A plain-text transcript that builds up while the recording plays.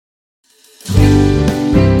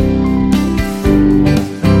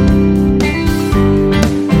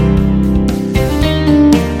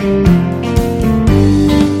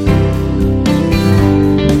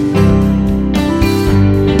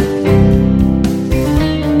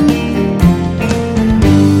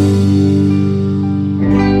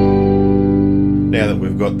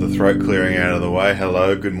the throat clearing out of the way.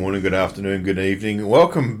 Hello, good morning, good afternoon, good evening.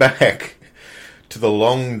 Welcome back to the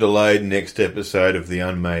long-delayed next episode of the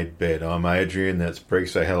Unmade Bed. I'm Adrian, that's Bree.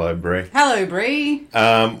 Say hello, Bree. Hello, Bree.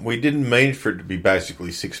 We didn't mean for it to be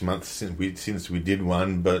basically 6 months since we did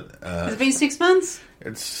one, but... Has it been 6 months?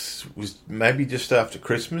 It was maybe just after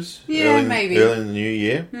Christmas. Yeah, maybe. Early in the new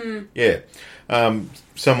year. Yeah.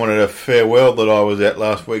 Someone at a farewell that I was at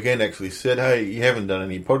last weekend actually said, hey, you haven't done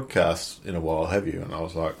any podcasts in a while, have you? And I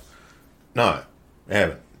was like, no, I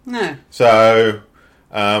haven't. No. So,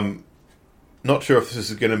 not sure if this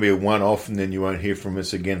is going to be a one-off and then you won't hear from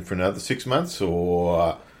us again for another 6 months,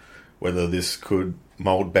 or whether this could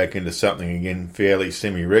mould back into something again fairly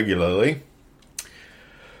semi-regularly.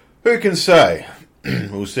 Who can say?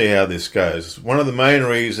 We'll see how this goes. One of the main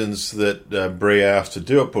reasons that Bree asked to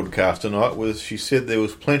do a podcast tonight was she said there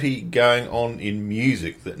was plenty going on in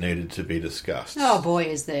music that needed to be discussed. Oh boy,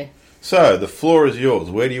 is there. So, the floor is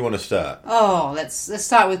yours. Where do you want to start? Oh, let's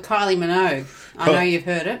start with Kylie Minogue. I know you've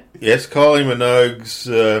heard it. Yes, Kylie Minogue's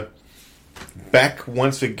back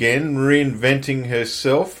once again, reinventing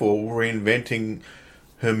herself or reinventing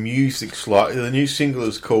her music slightly. The new single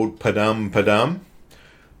is called Padum Padum.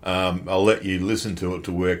 I'll let you listen to it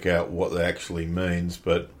to work out what that actually means,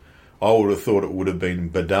 but I would have thought it would have been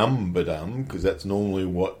Badum Badum, because that's normally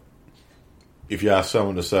what, if you ask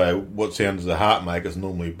someone to say what sound does a heart make, it's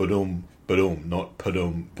normally Badum Badum, not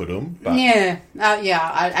Padum Padum. But I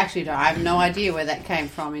actually don't. I have no idea where that came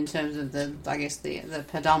from in terms of the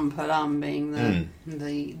Padum Padum being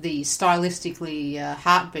the stylistically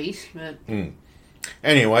heartbeat. But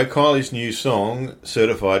Anyway, Kylie's new song,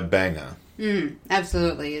 Certified Banger.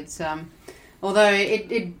 Absolutely. It's although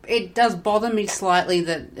it does bother me slightly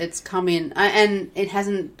that it's come in and it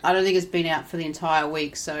hasn't. I don't think it's been out for the entire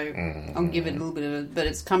week, so I'll give it a little bit of it. But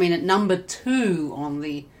it's come in at number 2 on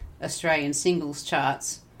the Australian singles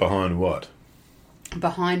charts. Behind what?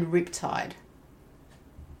 Behind Riptide.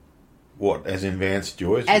 What? As in Vance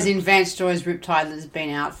Joy's? As in Vance Joy's Riptide, that's been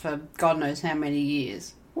out for God knows how many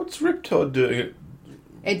years. What's Riptide doing?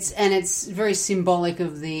 It's very symbolic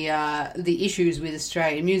of the issues with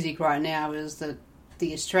Australian music right now, is that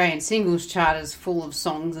the Australian singles chart is full of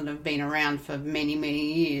songs that have been around for many,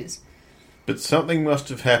 many years. But something must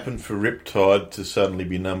have happened for Riptide to suddenly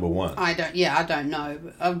be number 1. I don't know.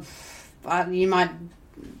 You might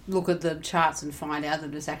look at the charts and find out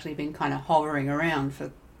that it's actually been kind of hovering around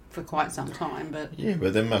for quite some time. But yeah,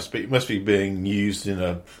 but there must be being used in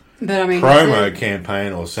a promo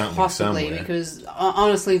campaign or something possibly somewhere. Because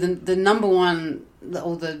honestly, the number one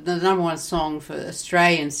or the number one song for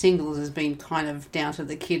Australian singles has been kind of down to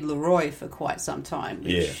the Kid Leroy for quite some time,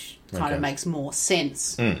 which kind of makes more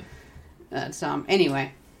sense. But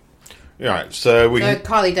anyway. Right, so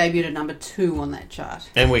Kylie debuted at number 2 on that chart.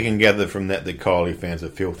 And we can gather from that Kylie fans are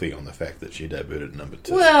filthy on the fact that she debuted at number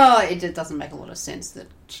 2. Well, it doesn't make a lot of sense that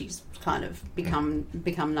she's kind of become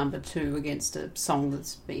number 2 against a song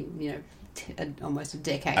that's been, almost a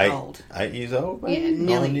decade old. 8 years old? Maybe? Yeah,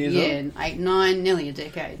 nearly. 9 years old? 8, 9, nearly a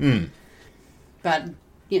decade. But,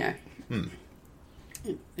 it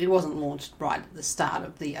wasn't launched right at the start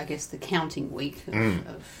of the counting week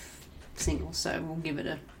of singles, so we'll give it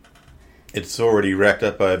a... It's already racked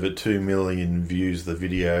up over 2 million views, the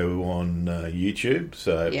video on YouTube.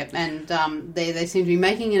 So yep, and they seem to be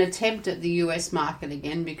making an attempt at the US market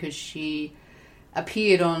again, because she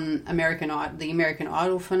appeared on the American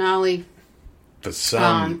Idol finale for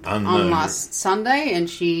some on last Sunday, and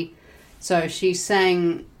she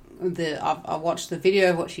sang I watched the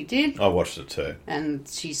video of what she did. I watched it too, and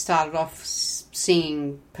she started off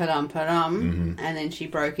singing Padum Padum, and then she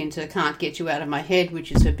broke into Can't Get You Out of My Head,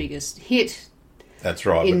 which is her biggest hit. That's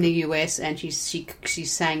right. In the US, and she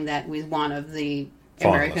sang that with one of the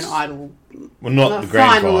American Idol... Well, not the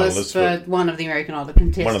grand finalists, but one of the American Idol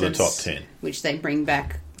contestants. One of the top 10. Which they bring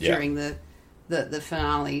back during the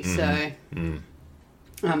finale. So they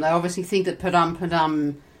obviously think that Padum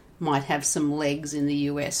Padum might have some legs in the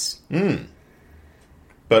US.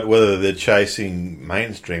 But whether they're chasing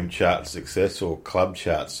mainstream chart success or club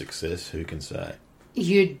chart success, who can say?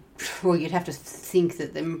 You'd have to think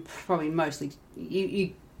that they're probably mostly...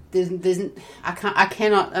 I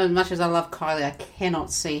cannot, as much as I love Kylie, I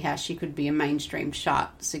cannot see how she could be a mainstream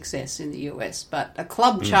chart success in the US. But a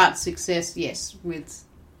club chart success, yes, with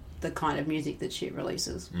the kind of music that she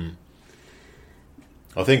releases.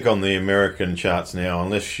 I think on the American charts now,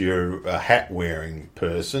 unless you're a hat-wearing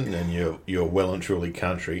person, then you're well and truly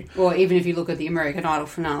country. Or even if you look at the American Idol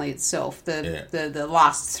finale itself, the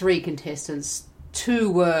last 3 contestants,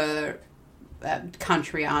 2 were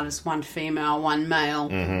country artists, 1 female, 1 male,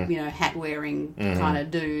 hat-wearing kind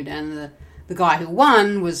of dude, and the the guy who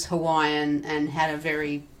won was Hawaiian and had a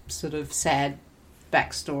very sort of sad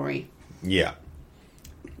backstory. Yeah.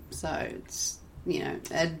 So it's,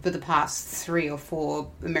 for the past 3 or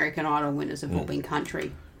 4 American Idol winners have all been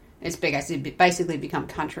country. It's basically become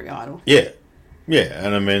Country Idol. Yeah. Yeah,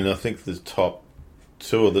 and I mean, I think the top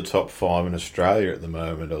 2 of the top 5 in Australia at the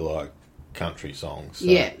moment are like country songs. So.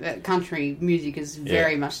 Yeah, country music is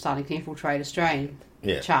very much starting to infiltrate Australian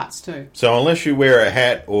charts too. So unless you wear a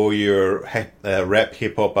hat or you're a rap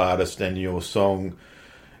hip-hop artist and your song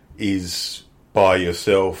is by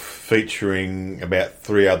yourself featuring about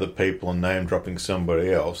 3 other people and name-dropping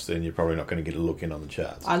somebody else, then you're probably not going to get a look in on the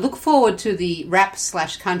charts. I look forward to the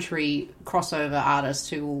rap/country crossover artist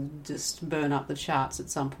who will just burn up the charts at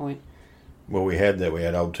some point. Well, we had that. We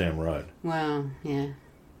had Old Town Road. Well, yeah.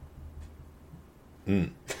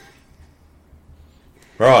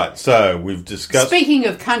 Right, so we've discussed... Speaking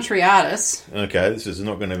of country artists... Okay, this is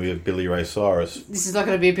not going to be a Billy Ray Cyrus. This is not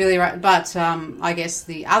going to be a Billy Ray... But I guess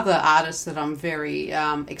the other artist that I'm very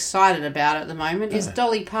excited about at the moment is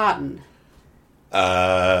Dolly Parton.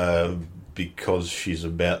 Because she's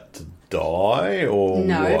about to die, or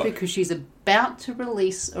No, what? because she's about to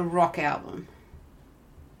release a rock album.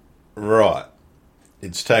 Right.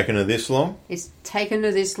 It's taken her this long? It's taken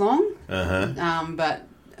her this long. Uh-huh. But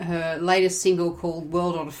her latest single called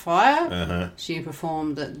World on Fire, she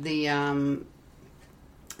performed at the AMA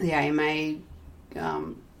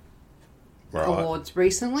awards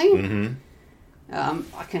recently.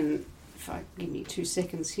 I can, if I give me 2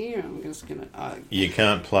 seconds here, I'm just going to... You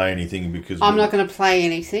can't play anything because... I'm not going to play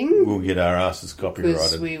anything. We'll get our asses copyrighted.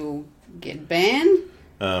 Because we will get banned.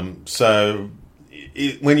 So...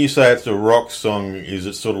 when you say it's a rock song, is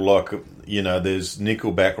it sort of like, there's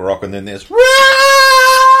Nickelback rock and then there's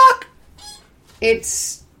rock?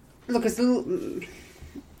 It's a little...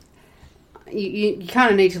 You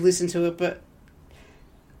kind of need to listen to it, but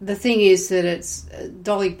the thing is that it's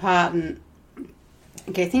Dolly Parton.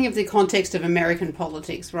 Okay, think of the context of American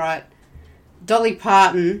politics, right? Dolly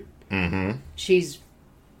Parton, she's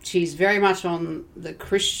very much on the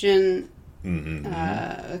Christian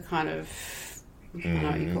kind of... I don't know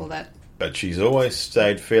what you call that. But she's always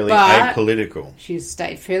stayed fairly apolitical. She's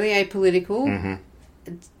stayed fairly apolitical.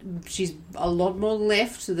 She's a lot more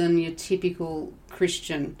left than your typical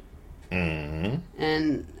Christian.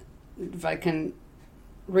 And if I can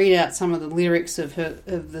read out some of the lyrics of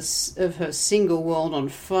her single "World on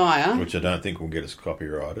Fire," which I don't think will get us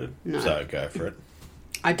copyrighted. No. So go for it.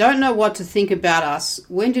 I don't know what to think about us.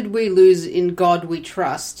 When did we lose in God we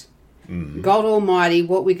trust? God Almighty,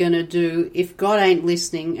 what we going to do if God ain't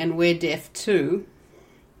listening and we're deaf too?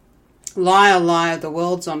 Liar, liar, the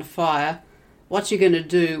world's on fire. What you going to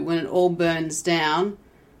do when it all burns down?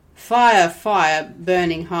 Fire, fire,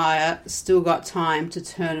 burning higher. Still got time to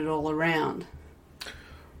turn it all around.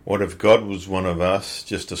 What if God was one of us,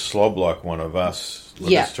 just a slob like one of us,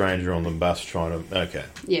 with a stranger on the bus trying to... Okay.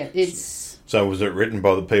 Yeah, it's... So was it written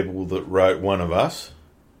by the people that wrote One of Us?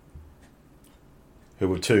 Who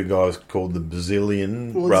were 2 guys called the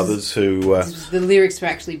Bazillion brothers who... the lyrics were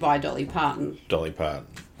actually by Dolly Parton. Dolly Parton.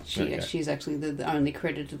 She's actually the only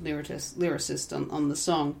credited lyricist on the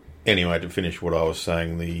song. Anyway, to finish what I was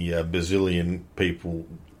saying, the Bazillion people,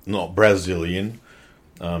 not Brazilian,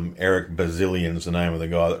 Eric Bazillion's the name of the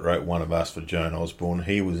guy that wrote One of Us for Joan Osborne.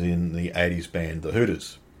 He was in the 80s band The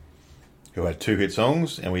Hooters, who had 2 hit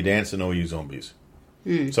songs, And We Dance and All You Zombies.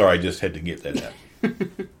 Sorry, I just had to get that out.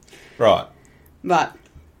 Right. But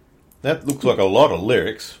that looks like a lot of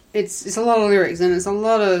lyrics. It's a lot of lyrics, and it's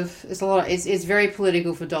very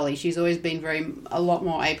political for Dolly. She's always been a lot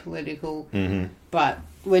more apolitical. But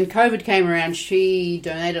when COVID came around, she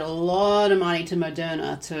donated a lot of money to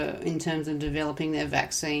Moderna in terms of developing their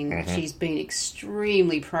vaccine. She's been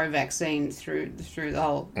extremely pro-vaccine through the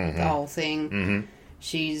whole thing.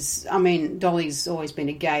 Dolly's always been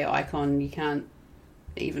a gay icon. You can't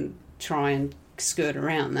even try and skirt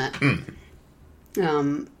around that.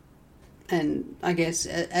 And I guess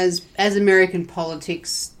as American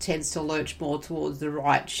politics tends to lurch more towards the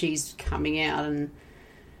right, she's coming out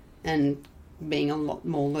and being a lot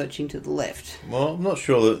more lurching to the left. Well, I'm not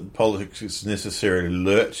sure that politics is necessarily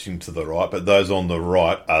lurching to the right, but those on the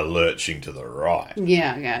right are lurching to the right.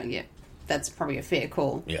 Yeah. That's probably a fair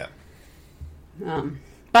call. Yeah.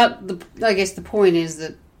 But I guess the point is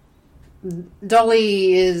that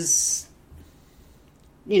Dolly is,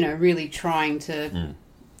 really trying to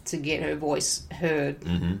get her voice heard,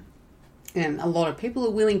 and a lot of people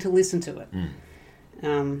are willing to listen to it.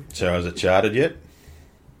 So has it charted yet?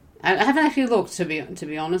 I haven't actually looked, to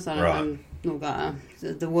be honest. Right.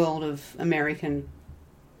 The world of American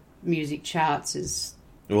music charts is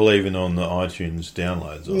Well, even on the iTunes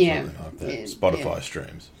downloads or something like that, Spotify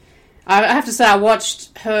streams. I have to say, I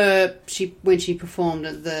watched her when she performed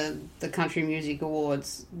at the Country Music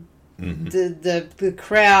Awards. Mm-hmm. The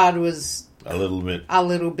crowd was a little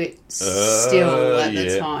bit still at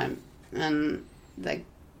the time, and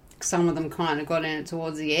some of them kind of got in it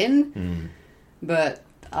towards the end, but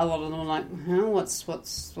a lot of them were like, what's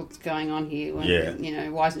going on here?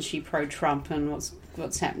 When, why isn't she pro-Trump, and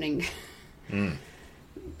what's happening?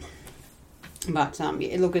 But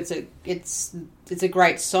look, it's a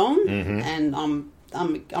great song, and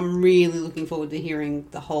I'm really looking forward to hearing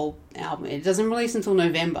the whole album. It doesn't release until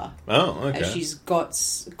November. Oh, okay. She's got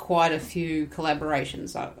quite a few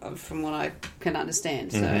collaborations, from what I can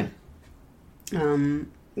understand. So,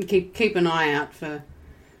 keep an eye out for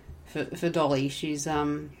Dolly. She's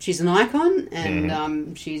an icon,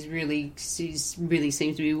 and she really seems to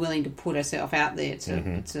be willing to put herself out there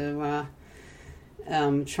to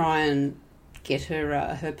try and get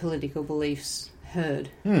her political beliefs heard.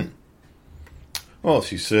 Well,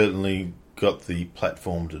 she's certainly got the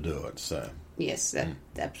platform to do it. So yes,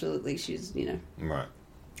 absolutely. She's right.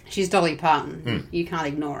 She's Dolly Parton. You can't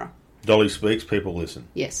ignore her. Dolly speaks, people listen.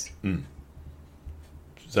 Yes.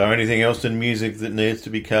 So anything else in music that needs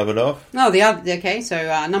to be covered off? No,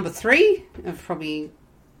 so number 3 of probably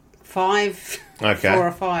 5, 4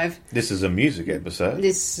 or 5. This is a music episode.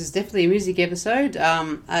 This is definitely a music episode.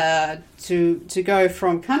 To go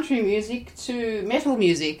from country music to metal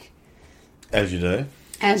music. As you do.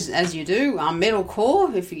 As you do.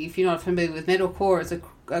 Metalcore, if you're not familiar with metalcore, it's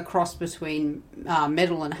a cross between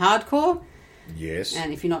metal and hardcore. Yes.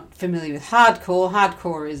 And if you're not familiar with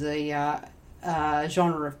hardcore is a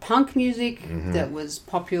genre of punk music that was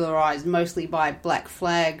popularised mostly by Black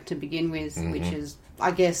Flag to begin with, which is,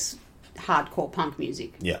 I guess, hardcore punk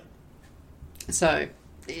music. Yeah. So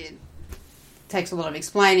it takes a lot of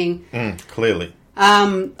explaining. Clearly.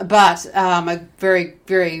 But a very,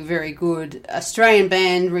 very, very good Australian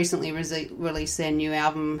band recently released their new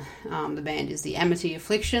album. The band is the Amity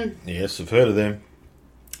Affliction. Yes, I've heard of them.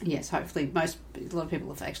 Yes, hopefully a lot of people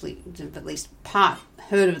have actually at least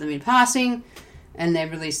heard of them in passing, and they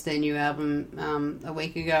released their new album a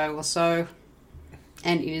week ago or so,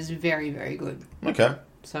 and it is very, very good. Okay.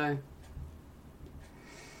 So,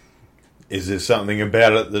 is there something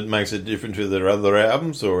about it that makes it different to their other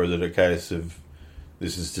albums, or is it a case of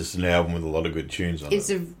this is just an album with a lot of good tunes on it? It's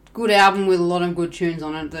a good album with a lot of good tunes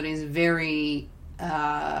on it that is very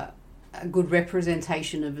a good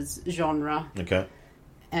representation of its genre. Okay.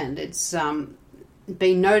 And it's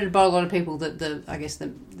been noted by a lot of people that the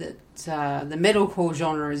metalcore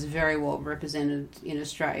genre is very well represented in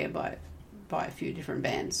Australia by a few different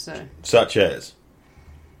bands. So, such as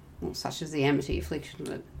the Amity Affliction.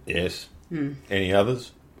 But, yes. Any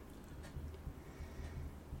others?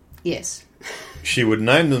 Yes. She would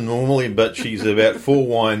name them normally, but she's about 4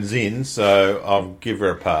 wines in, so I'll give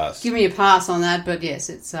her a pass. Give me a pass on that, but yes,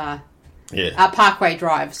 it's Parkway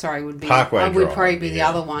Drive. Sorry, would be Parkway Drive. Would probably be the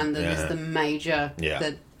other one that is the major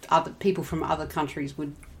that other people from other countries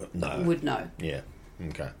would know. Yeah.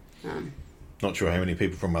 Okay. Not sure how many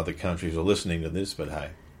people from other countries are listening to this, but hey.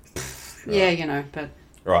 Right. Yeah, but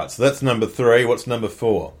right. So that's number 3. What's number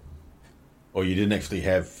 4? Or you didn't actually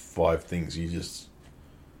have 5 things. You just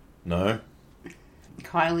no.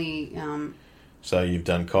 Kylie. So you've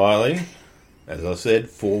done Kylie, as I said,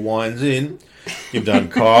 4 wines in. You've done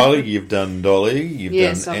Kylie, you've done Dolly,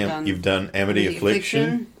 you've done Amity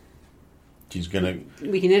Affliction. She's gonna.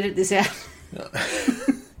 We can edit this out.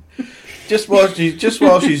 just while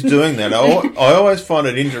she's doing that, I always find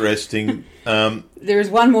it interesting. There is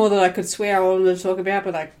one more that I could swear I wanted to talk about,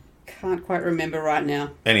 but I can't quite remember right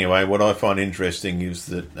now. Anyway, what I find interesting is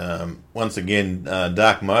that once again,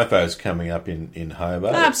 Dark Mofo's coming up in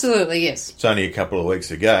Hobart. Absolutely, yes. It's only a couple of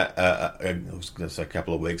weeks ago. I was going to say a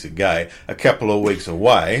couple of weeks ago. A couple of weeks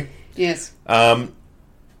away. Yes. And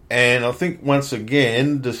I think once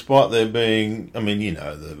again, despite there being,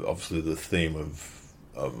 obviously the theme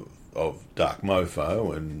of Dark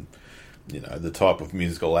Mofo and the type of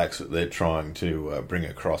musical acts that they're trying to bring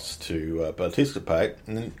across to participate,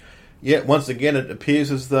 and yet once again it appears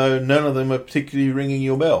as though none of them are particularly ringing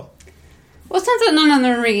your bell. Well, it's not that none of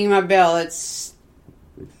them are ringing my bell. It's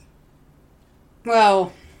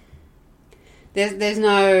there's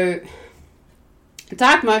no.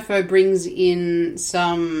 Dark Mofo brings in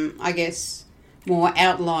some, I guess, more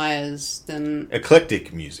outliers than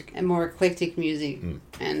eclectic music, and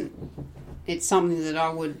it's something that I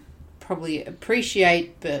would probably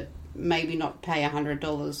appreciate, but maybe not pay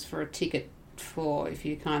 $100 for a ticket for, if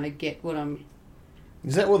you kind of get what I'm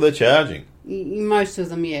Is that what they're charging? Most of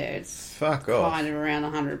them, yeah. It's Fuck off. kind of around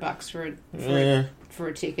 $100 for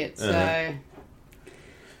a ticket. Uh-huh. So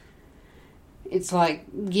it's like,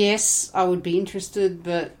 yes, I would be interested,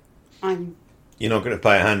 but You're not going to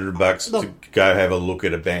pay $100 to go have a look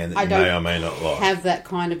at a band that you may or may not like. Have that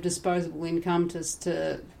kind of disposable income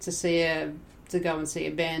to go and see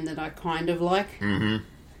a band that I kind of like. Mm-hmm.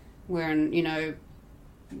 I'm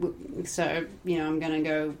going to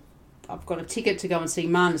go. I've got a ticket to go and see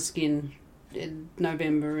Måneskin in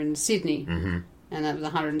November in Sydney, and that was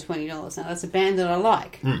 $120. Now that's a band that I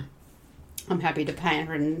like. I'm happy to pay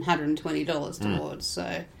 $120 towards.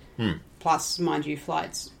 So, plus, mind you,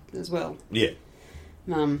 flights as well. Yeah.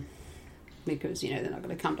 Because they're not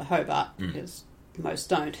going to come to Hobart because most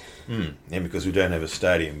don't. And because we don't have a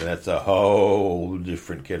stadium, but that's a whole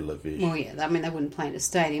different kettle of fish. Well, yeah, I mean they wouldn't play in a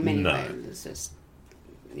stadium anyway. No. It's just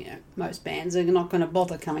most bands are not going to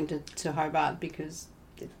bother coming to Hobart because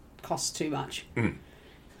it costs too much.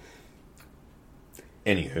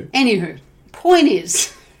 Anywho, point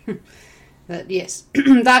is that yes,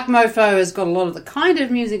 Dark Mofo has got a lot of the kind of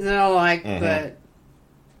music that I like, but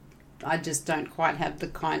I just don't quite have the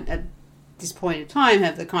kind at this point in time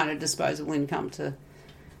have the kind of disposable income to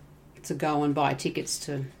go and buy tickets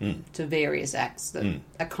to various acts that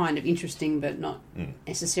are kind of interesting, but not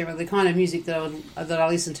necessarily the kind of music that I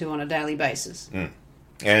listen to on a daily basis.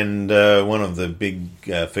 And one of the big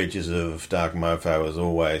features of Dark Mofo is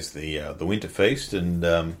always the Winter Feast, and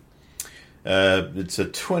it's a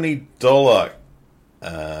 $20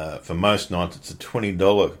 for most nights. It's a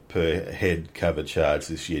 $20 per head cover charge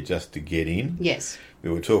this year just to get in. Yes, we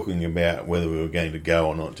were talking about whether we were going to go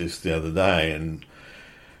or not just the other day, and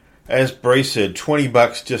as Bree said,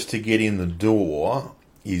 $20 just to get in the door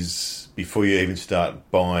is, before you even start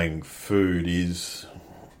buying food, it's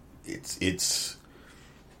I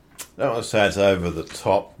don't want to say it's over the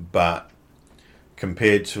top, but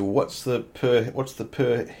compared to what's the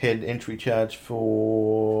per head entry charge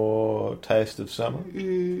for Taste of Summer?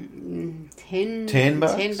 $10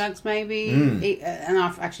 $10 maybe. And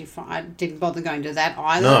I didn't bother going to that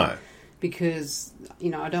either. No, because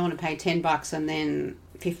I don't want to pay $10 and then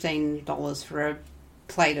 $15 for a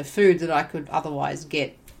plate of food that I could otherwise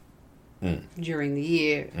get during the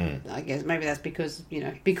year. I guess maybe that's because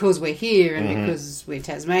we're here and because we're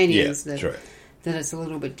Tasmanians that it's a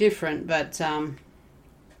little bit different. But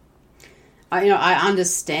I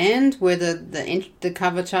understand where the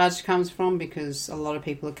cover charge comes from, because a lot of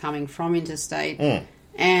people are coming from interstate,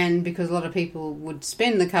 and because a lot of people would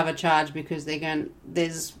spend the cover charge because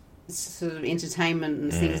there's sort of entertainment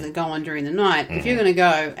and things that go on during the night. If you're going to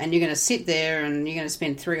go and you're going to sit there and you're going to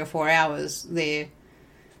spend 3 or 4 hours there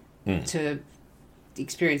to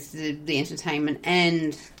experience the entertainment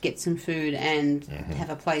and get some food and have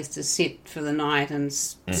a place to sit for the night and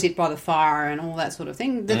sit by the fire and all that sort of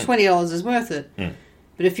thing, the $20 is worth it.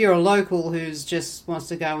 But if you're a local who's just wants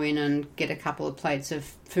to go in and get a couple of plates of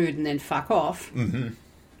food and then fuck off,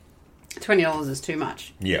 $20 is too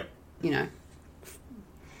much. Yeah.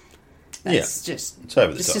 That's just it's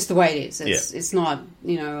over the it's top. just the way it is. It's not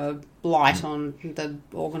a blight on the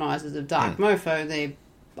organisers of Dark Mofo.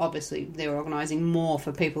 They're organising more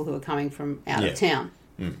for people who are coming from out of town.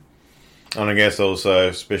 And I guess also,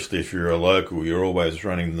 especially if you're a local, you're always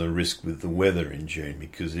running the risk with the weather in June,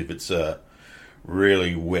 because if it's a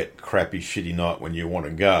really wet, crappy, shitty night when you want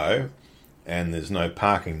to go and there's no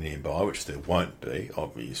parking nearby, which there won't be,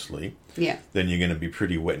 obviously, then you're going to be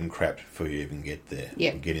pretty wet and crapped before you even get there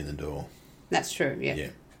and get in the door. That's true, yeah.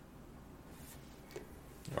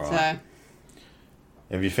 All right. So,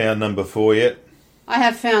 have you found number 4 yet? I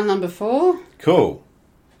have found number 4. Cool.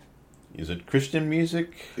 Is it Christian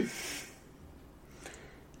music? I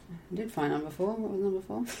did find number 4. What was number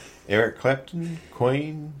 4? Eric Clapton,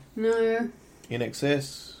 Queen? No. In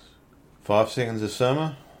Excess? 5 Seconds of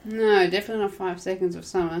Summer? No, definitely not 5 Seconds of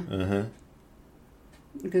Summer.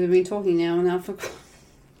 Because we've been talking now and I've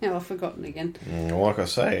forgotten again. Like I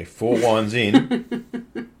say, 4 wines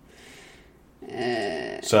in.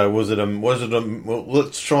 So was it a? Well,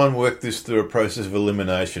 let's try and work this through a process of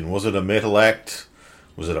elimination. Was it a metal act?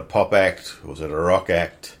 Was it a pop act? Was it a rock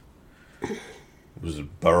act? Was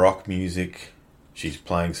it Baroque music? She's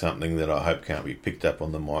playing something that I hope can't be picked up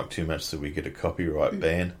on the mic too much so we get a copyright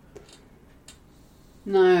ban.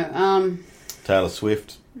 No. Taylor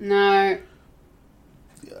Swift? No.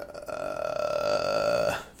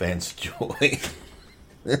 Vance Joy?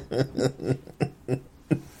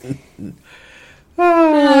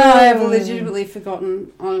 I have legitimately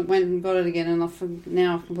forgotten. I went and got it again and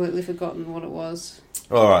now I've completely forgotten what it was.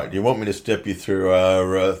 All right, you want me to step you through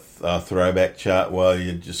our throwback chart while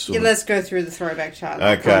you just sort Yeah, of... let's go through the throwback chart. Okay.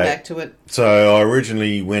 I'll come back to it. So I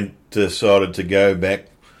originally decided to go back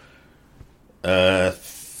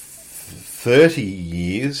 30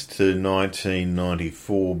 years to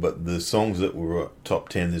 1994, but the songs that were top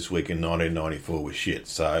 10 this week in 1994 were shit,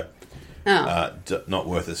 so not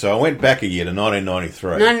worth it. So I went back a year to 1993.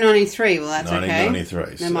 1993, well, that's 1993,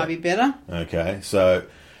 okay. That might be better. Okay, so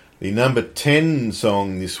the number 10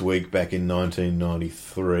 song this week back in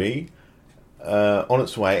 1993, on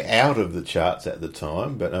its way out of the charts at the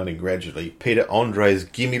time, but only gradually, Peter Andre's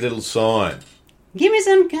Gimme Little Sign. Give me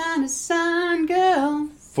some kind of sign, girl.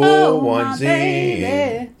 Four my ones baby.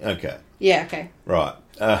 in. Okay. Yeah, okay. Right.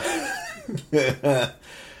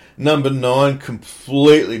 Number 9,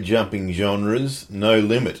 completely jumping genres. No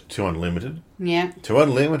Limit to Unlimited. Yeah. To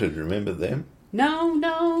Unlimited, remember them? No,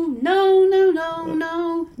 no, no, no, no,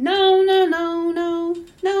 no, no, no, no,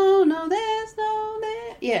 no, no, there's no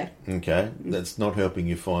there. Yeah. Okay. That's not helping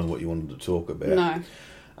you find what you wanted to talk about.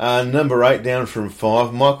 No. Number 8, down from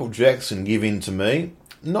 5, Michael Jackson, Give In To Me.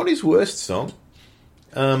 Not his worst song.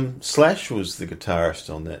 Slash was the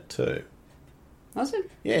guitarist on that too. Was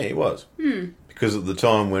it? Yeah, he was. Because at the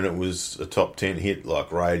time when it was a top 10 hit,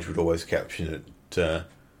 like Rage would always caption it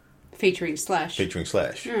Featuring Slash. featuring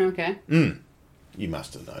Slash. Oh, okay. You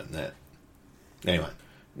must have known that. Anyway,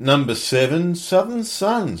 number 7, Southern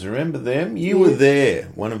Sons. Remember them? You were there.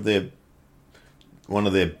 One of their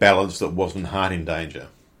ballads that wasn't Heart in Danger.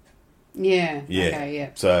 Yeah. Yeah. Okay, yeah.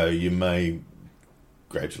 So you may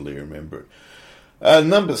gradually remember it.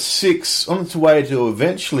 Number 6, on its way to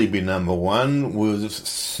eventually be number 1, was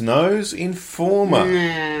Snow's Informer.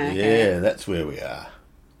 Okay. Yeah, that's where we are.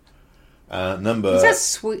 Number... Is that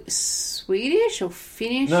Swedish or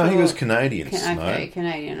Finnish? No, he or... was Canadian, Snow. Okay,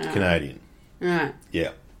 Canadian. Right. Canadian. Right.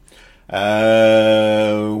 Yeah.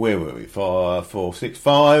 Where were we? 5, 4, 6,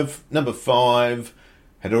 5. Number 5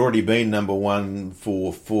 had already been number 1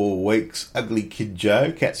 for 4 weeks. Ugly Kid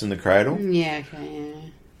Joe, Cats in the Cradle. Yeah, okay, yeah.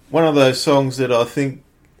 One of those songs that I think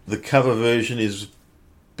the cover version is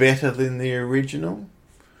better than the original.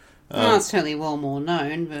 Well, it's certainly well more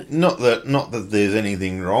known, but... Not that there's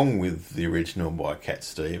anything wrong with the original by Cat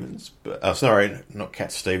Stevens. But sorry, not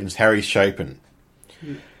Cat Stevens, Harry Chapin.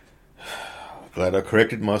 Glad I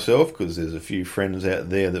corrected myself, because there's a few friends out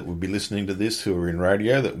there that would be listening to this who are in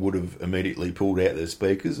radio that would have immediately pulled out their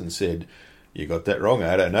speakers and said, you got that wrong,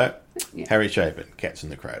 I don't know. Yeah. Harry Chapin, Cats in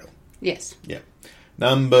the Cradle. Yes. Yeah.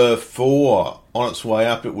 Number 4, on its way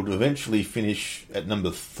up, it would eventually finish at number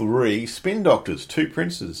 3, Spin Doctors, Two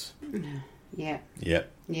Princes. Yeah. Yeah.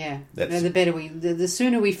 Yeah. That's... The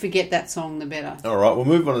sooner we forget that song, the better. All right, we'll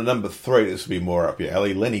move on to number 3. This will be more up your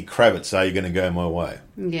alley. Lenny Kravitz, Are You Going to Go My Way?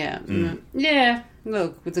 Yeah. Yeah.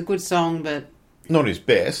 Look, it's a good song, but... Not his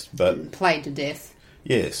best, but... Played to death.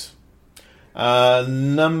 Yes.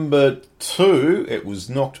 Number 2, it was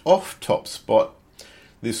knocked off top spot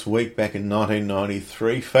this week back in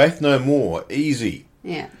 1993. Faith No More, Easy.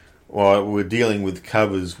 Yeah. Well, we're dealing with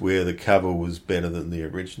covers where the cover was better than the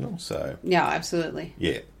original, so... Yeah, absolutely.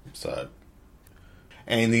 Yeah, so...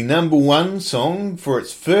 And the number 1 song for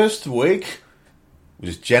its first week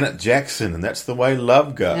was Janet Jackson, and That's the Way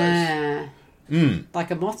Love Goes.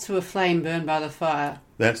 Like a moth to a flame burned by the fire.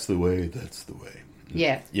 That's the way, that's the way.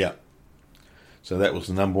 Yeah. Yeah. So that was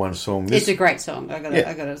the number 1 song. It's a great song, I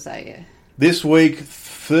gotta say, yeah. This week,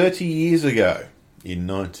 30 years ago, in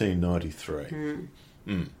 1993.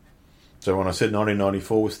 So when I said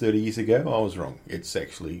 1994 was 30 years ago, I was wrong. It's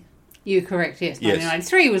actually... You're correct, yes.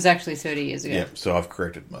 1993 was actually 30 years ago. Yeah, so I've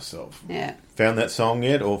corrected myself. Yeah. Found that song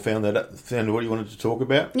yet, or found what you wanted to talk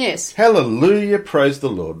about? Yes. Hallelujah, praise the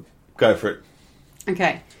Lord. Go for it.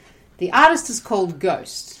 Okay. The artist is called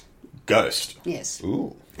Ghost. Ghost. Yes.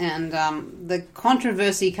 Ooh. And the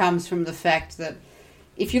controversy comes from the fact that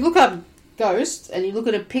if you look up Ghost and you look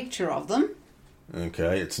at a picture of them...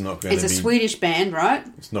 Okay, it's not going to be... It's a Swedish band, right?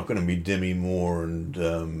 It's not going to be Demi Moore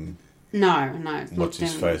and... No. What's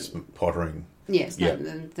his face? Pottering. Yes, no,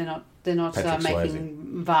 they're not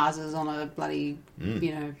making vases on a bloody,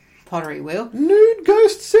 pottery wheel. Nude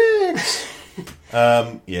ghost sex!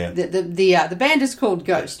 Yeah. The band is called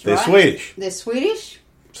Ghost, They're right? Swedish. They're Swedish.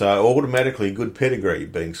 So automatically good pedigree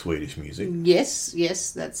being Swedish music.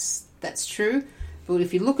 Yes, that's true. But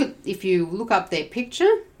if you look up their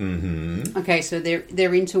picture, okay, so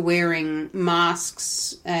they're into wearing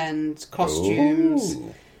masks and costumes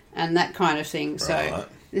and that kind of thing. So right.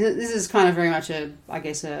 This is kind of very much a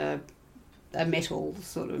metal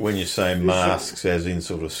sort of. When you say masks, as in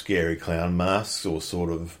sort of scary clown masks, or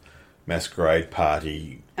sort of masquerade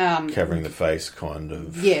party, covering the face kind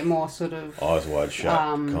of. Yeah, more sort of eyes wide shut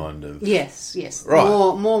kind of. Yes.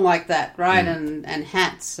 Right. More like that, right? And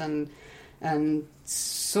hats and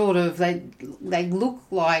sort of they look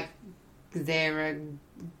like they're a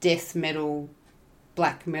death metal,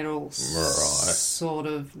 black metal sort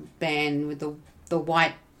of band with the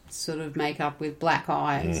white sort of makeup with black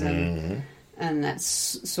eyes and that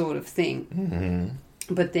sort of thing.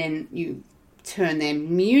 Mm-hmm. But then you turn their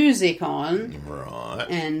music on, right?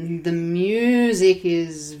 And the music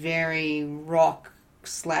is very rock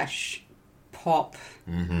 / pop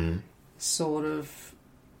sort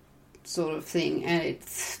of thing, and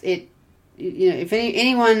it if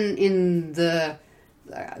anyone in the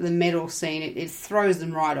metal scene, it throws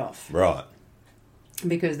them right off, right?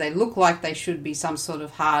 Because they look like they should be some sort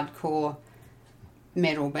of hardcore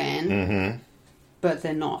metal band, but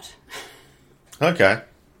they're not. Okay.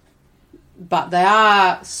 But they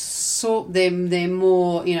are they're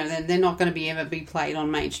more, they're not going to ever be played on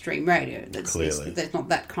mainstream radio. Clearly. There's not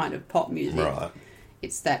that kind of pop music. Right.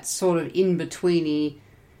 It's that sort of in-betweeny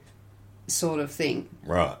sort of thing.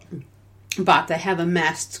 Right. But they have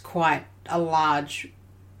amassed quite a large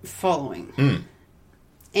following.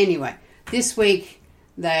 Anyway, this week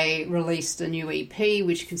they released a new EP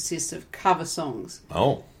which consists of cover songs.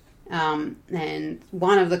 Oh. And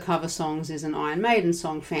one of the cover songs is an Iron Maiden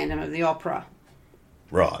song, Phantom of the Opera.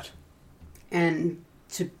 Right. And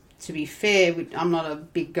to be fair, I'm not a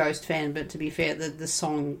big Ghost fan, but to be fair,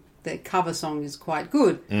 the cover song is quite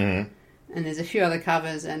good. Mm-hmm. And there's a few other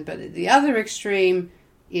covers, but at the other extreme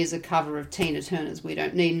is a cover of Tina Turner's We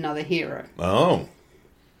Don't Need Another Hero. Oh.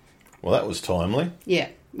 Well, that was timely. Yeah.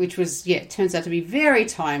 Which was, turns out to be very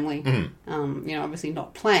timely. Obviously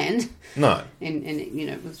not planned. No. And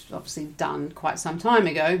it was obviously done quite some time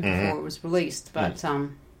ago before it was released. But,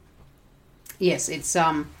 yes, it's,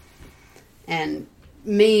 and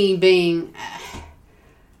me being,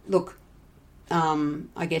 look,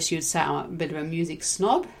 I guess you'd say I'm a bit of a music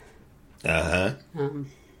snob. Uh-huh. And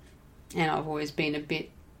I've always been a bit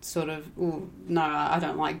sort of, no, I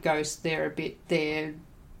don't like Ghosts. They're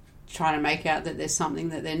trying to make out that there's something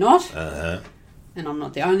that they're not. Uh-huh. And I'm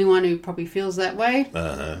not the only one who probably feels that way.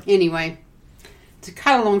 Uh-huh. Anyway, to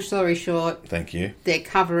cut a long story short... Thank you. Their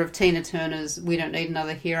cover of Tina Turner's We Don't Need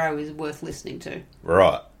Another Hero is worth listening to.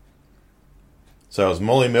 Right. So as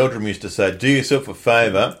Molly Meldrum used to say, do yourself a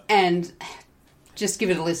favour... And just give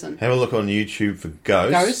it a listen. Have a look on YouTube for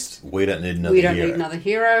Ghost. We Don't Need Another Hero. We Don't Need Another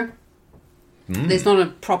Hero. There's not a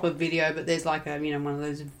proper video, but there's like one of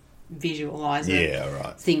those...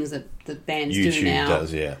 visualizer things that bands YouTube do now.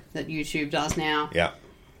 Does, yeah. That YouTube does now. Yeah.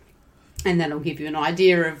 And that'll give you an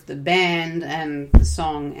idea of the band and the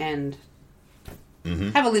song and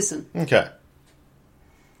have a listen. Okay.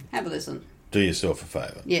 Have a listen. Do yourself a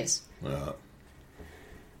favour. Yes. Right.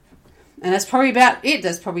 And that's probably about it.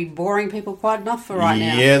 That's probably boring people quite enough for right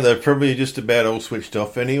now. Yeah, they're probably just about all switched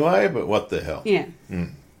off anyway, but what the hell. Yeah.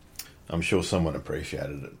 I'm sure someone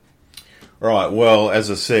appreciated it. Right, well, as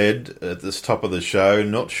I said at the top of the show,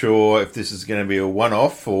 not sure if this is going to be a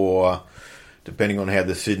one-off or, depending on how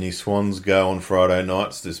the Sydney Swans go on Friday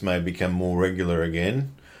nights, this may become more regular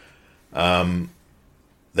again.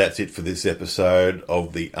 That's it for this episode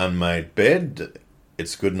of the Unmade Bed.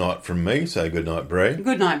 It's good night from me, so good night, Bree.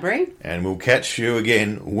 Good night, Bree. And we'll catch you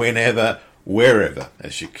again whenever, wherever,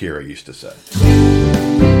 as Shakira used to say.